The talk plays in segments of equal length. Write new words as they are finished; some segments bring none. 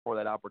for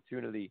that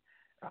opportunity.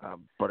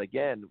 But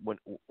again,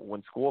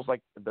 when schools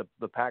like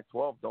the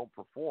Pac-12 don't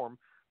perform,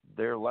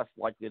 they're less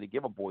likely to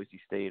give a Boise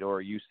State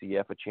or a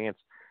UCF a chance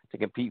to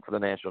compete for the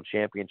national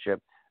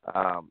championship.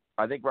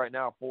 I think right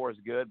now 4 is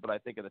good, but I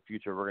think in the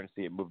future we're going to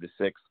see it move to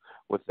 6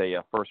 with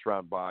a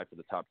first-round bye for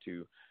the top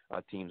 2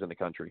 teams in the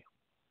country.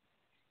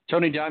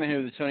 Tony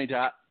Donohue, the Tony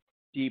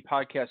D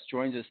podcast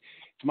joins us.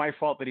 It's my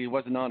fault that he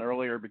wasn't on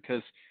earlier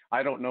because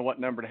I don't know what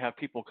number to have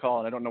people call,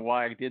 and I don't know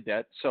why I did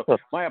that. So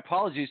my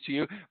apologies to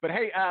you. But,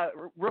 hey,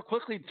 real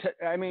quickly,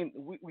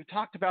 we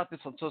talked about this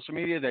on social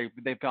media.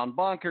 They've gone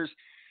bonkers.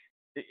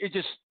 It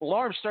just –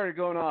 alarms started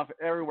going off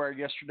everywhere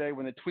yesterday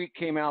when the tweet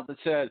came out that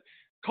said,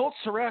 Colts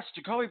arrest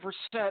Jacoby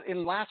Brissett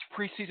in last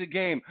preseason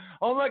game.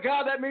 Oh, my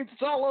God, that means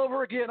it's all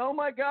over again. Oh,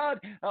 my God,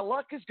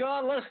 luck is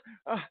gone.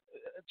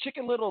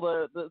 Chicken Little,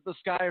 the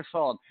sky is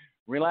falling.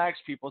 Relax,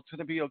 people. It's going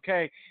to be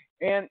okay.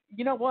 And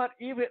you know what?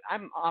 Even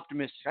I'm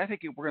optimistic. I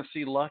think we're going to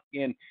see Luck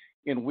in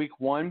week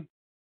 1.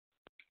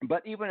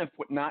 But even if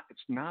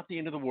it's not the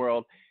end of the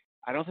world,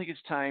 I don't think it's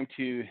time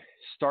to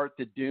start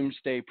the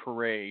doomsday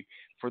parade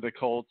for the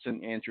Colts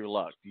and Andrew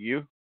Luck. Do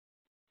you?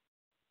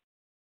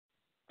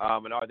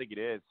 No, I think it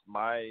is.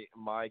 My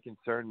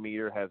concern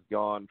meter has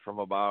gone from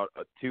about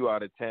a 2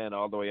 out of 10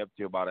 all the way up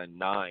to about a 9.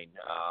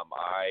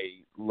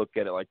 I look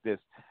at it like this.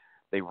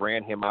 They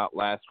ran him out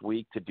last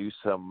week to do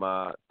some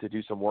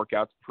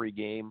workouts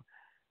pregame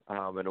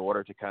in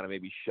order to kind of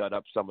maybe shut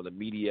up some of the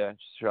media,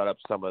 shut up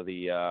some of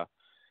the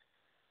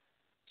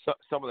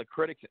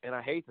critics. And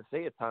I hate to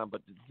say it, Tom,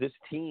 but this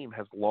team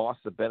has lost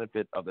the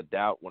benefit of the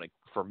doubt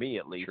for me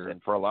at least, sure.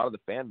 And for a lot of the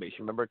fan base.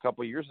 You remember a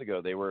couple of years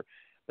ago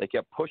they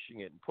kept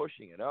pushing it.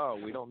 Oh,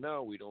 we don't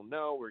know.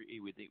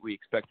 We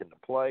expect him to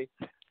play.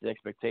 The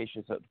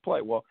expectations to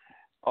play. Well,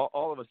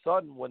 all of a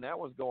sudden, when that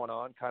was going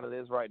on, kind of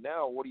is right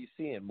now, what are you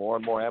seeing? More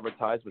and more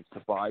advertisements to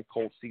buy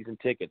Colts season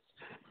tickets.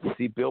 You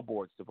see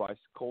billboards to buy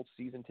Colts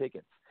season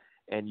tickets.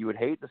 And you would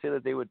hate to say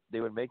that they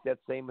would make that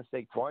same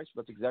mistake twice,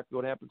 but that's exactly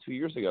what happened 2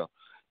 years ago.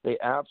 They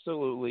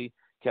absolutely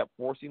kept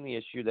forcing the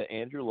issue that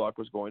Andrew Luck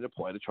was going to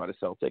play to try to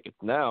sell tickets.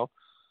 Now,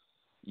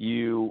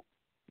 you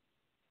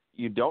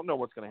don't know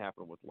what's going to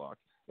happen with Luck.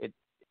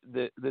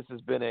 This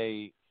has been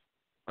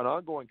an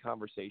ongoing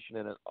conversation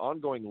and an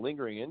ongoing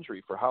lingering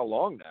injury for how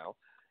long now?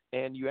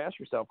 And you ask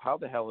yourself, how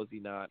the hell is he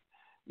not,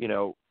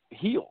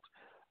 healed?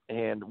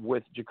 And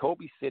with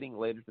Jacoby sitting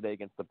later today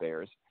against the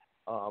Bears,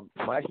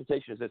 my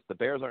expectation is this: the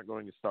Bears aren't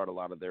going to start a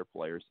lot of their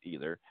players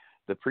either.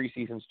 The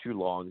preseason's too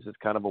long. This is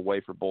kind of a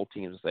way for both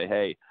teams to say,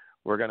 hey,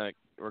 we're gonna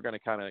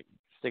kind of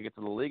stick it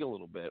to the league a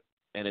little bit,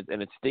 and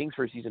it stings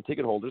for season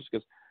ticket holders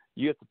because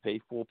you have to pay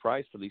full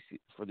price for these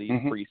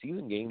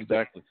preseason games.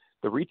 Exactly.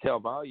 The retail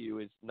value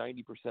is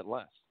 90%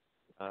 less.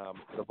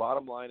 The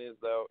bottom line is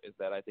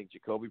that I think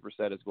Jacoby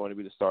Brissett is going to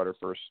be the starter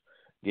first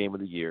game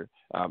of the year.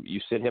 You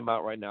sit him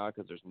out right now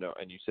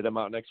and you sit him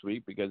out next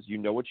week because you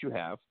know what you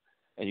have,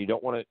 and you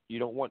don't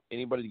want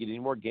anybody to get any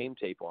more game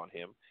tape on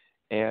him,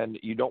 and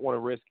you don't want to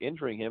risk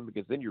injuring him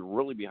because then you're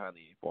really behind the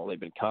 8 ball. They've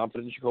been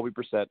confident in Jacoby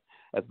Brissett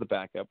as the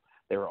backup.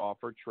 They were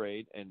offered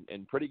trade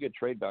and pretty good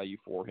trade value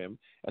for him,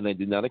 and they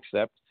did not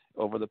accept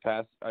over the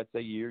past, I'd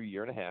say,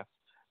 year and a half.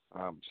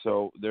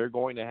 So they're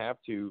going to have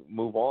to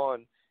move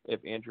on if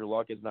Andrew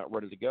Luck is not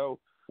ready to go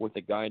with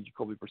the guy in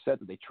Jacoby Brissett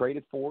that they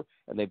traded for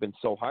and they've been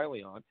so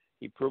highly on.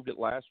 He proved it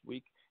last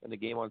week in the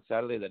game on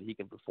Saturday that he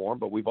can perform,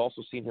 but we've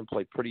also seen him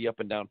play pretty up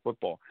and down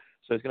football.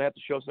 So he's going to have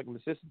to show some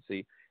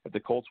consistency if the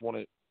Colts want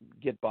to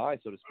get by,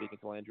 so to speak,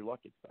 until Andrew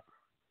Luck gets back.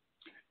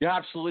 Yeah,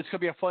 absolutely. It's going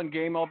to be a fun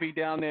game. I'll be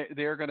down there.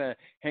 They're going to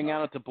hang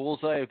out at the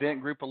Bullseye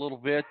event group a little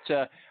bit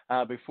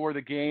before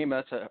the game.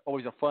 That's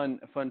always a fun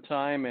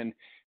time. And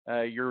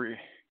your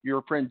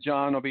friend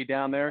John will be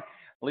down there.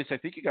 At least I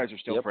think you guys are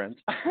still friends.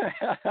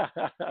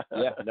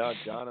 Yeah, no,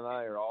 John and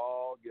I are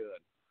all good.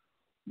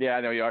 Yeah,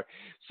 I know you are.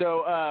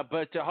 So,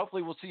 but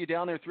hopefully we'll see you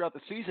down there throughout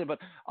the season. But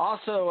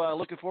also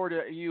looking forward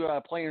to you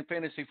playing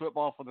fantasy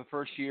football for the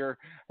first year.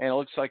 And it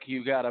looks like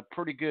you got a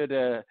pretty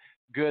good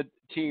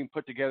team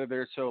put together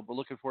there. So we're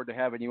looking forward to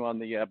having you on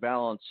the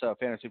Balance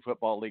Fantasy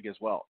Football League as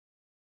well.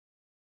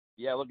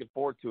 Yeah, looking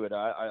forward to it.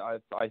 I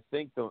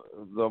think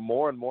the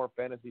more and more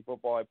fantasy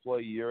football I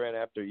play year in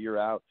after year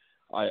out,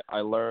 I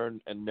learn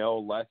and know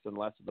less and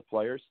less of the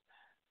players.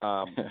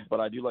 But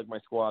I do like my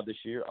squad this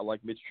year. I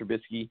like Mitch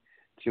Trubisky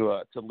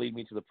to lead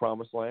me to the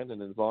promised land.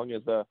 And as long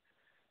as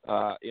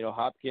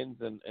Hopkins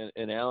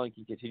and Allen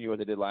can continue what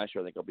they did last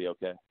year, I think I'll be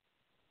okay.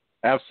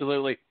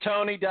 Absolutely.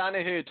 Tony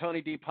Donohue,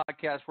 Tony D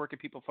Podcast. Where can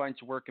people find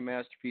your work and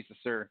masterpieces,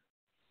 sir?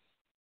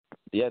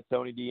 Yeah,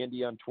 Tony D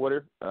Indy on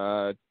Twitter.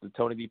 The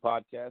Tony D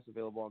Podcast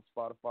available on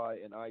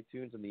Spotify and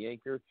iTunes and the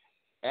Anchor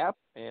app.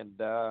 And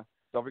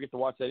don't forget to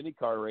watch that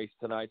Indycar race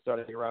tonight,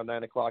 starting around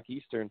 9 o'clock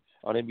Eastern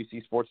on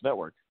NBC Sports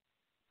Network.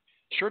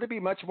 Sure to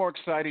be much more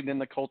exciting than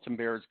the Colts and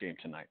Bears game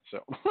tonight. So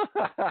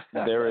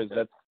there is.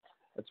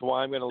 That's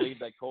why I'm going to lead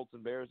that Colts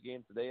and Bears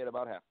game today at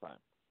about halftime.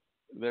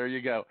 There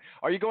you go.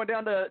 Are you going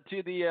down to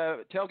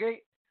the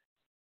tailgate,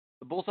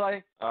 the Bullseye?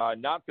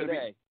 Not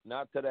today.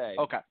 Not today.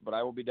 Okay. But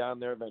I will be down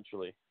there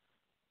eventually.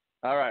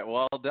 All right.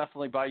 Well, I'll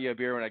definitely buy you a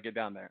beer when I get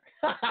down there.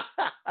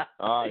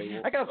 All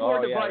right. I can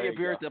afford to buy you there a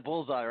beer you at the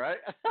Bullseye, right?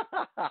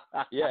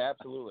 Yeah,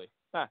 absolutely.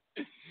 All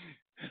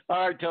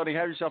right, Tony.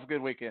 Have yourself a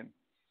good weekend.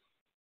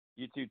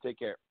 You too. Take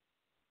care.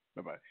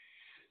 Bye-bye.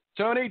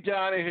 Tony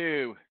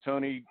Donohue,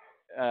 Tony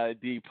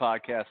D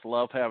podcast.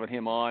 Love having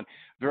him on.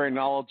 Very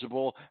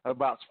knowledgeable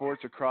about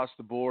sports across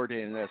the board,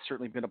 and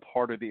certainly been a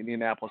part of the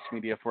Indianapolis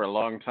media for a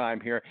long time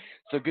here.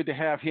 So good to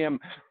have him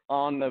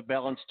on the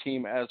Balance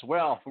team as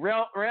well.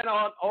 Ran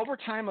on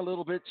overtime a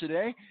little bit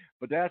today,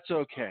 but that's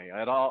okay.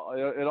 It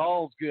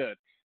all's good.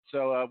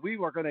 So we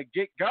were going to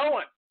get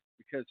going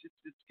because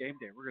it's game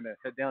day. We're going to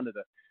head down to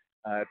the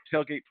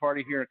tailgate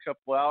party here in a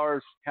couple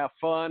hours, have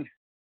fun.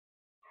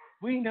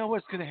 We know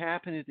what's going to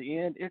happen at the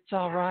end. It's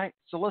all right.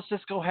 So let's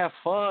just go have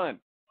fun.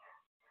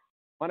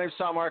 My name's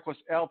Tom Marquis,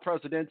 El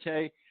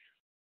Presidente.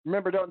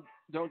 Remember, don't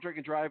drink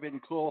and drive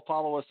in cool.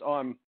 Follow us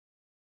on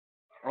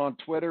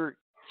Twitter,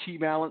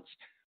 T-Balance.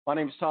 My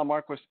name's Tom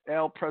Marquis,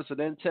 El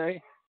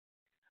Presidente.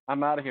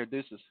 I'm out of here.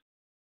 Deuces.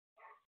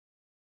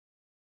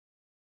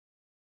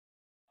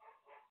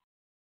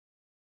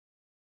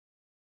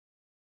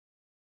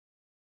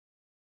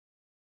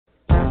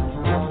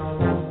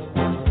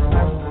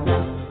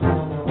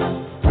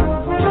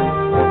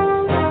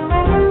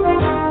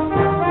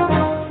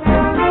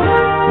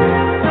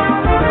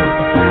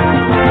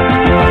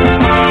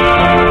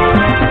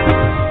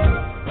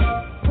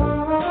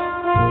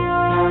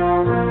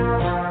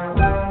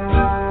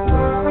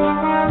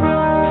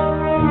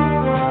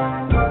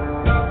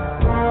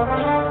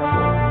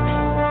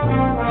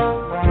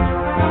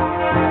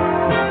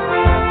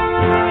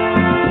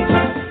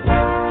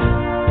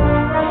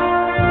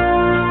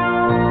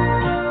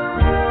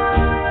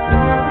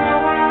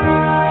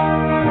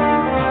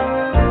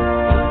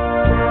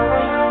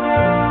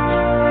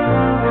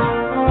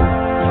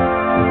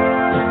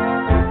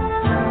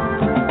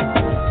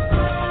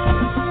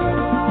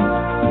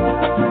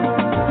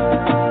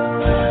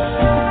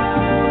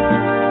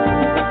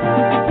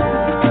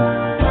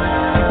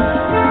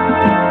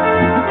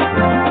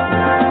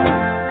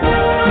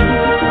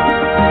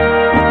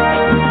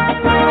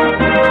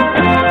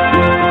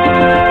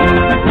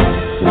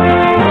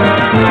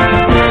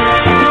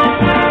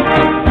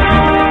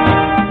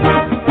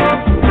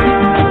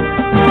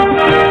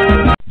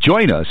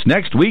 Join us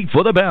next week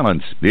for The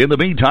Balance. In the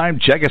meantime,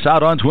 check us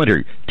out on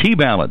Twitter,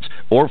 T-Balance,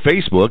 or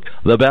Facebook,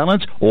 The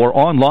Balance, or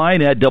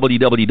online at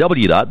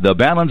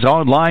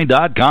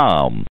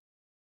www.thebalanceonline.com.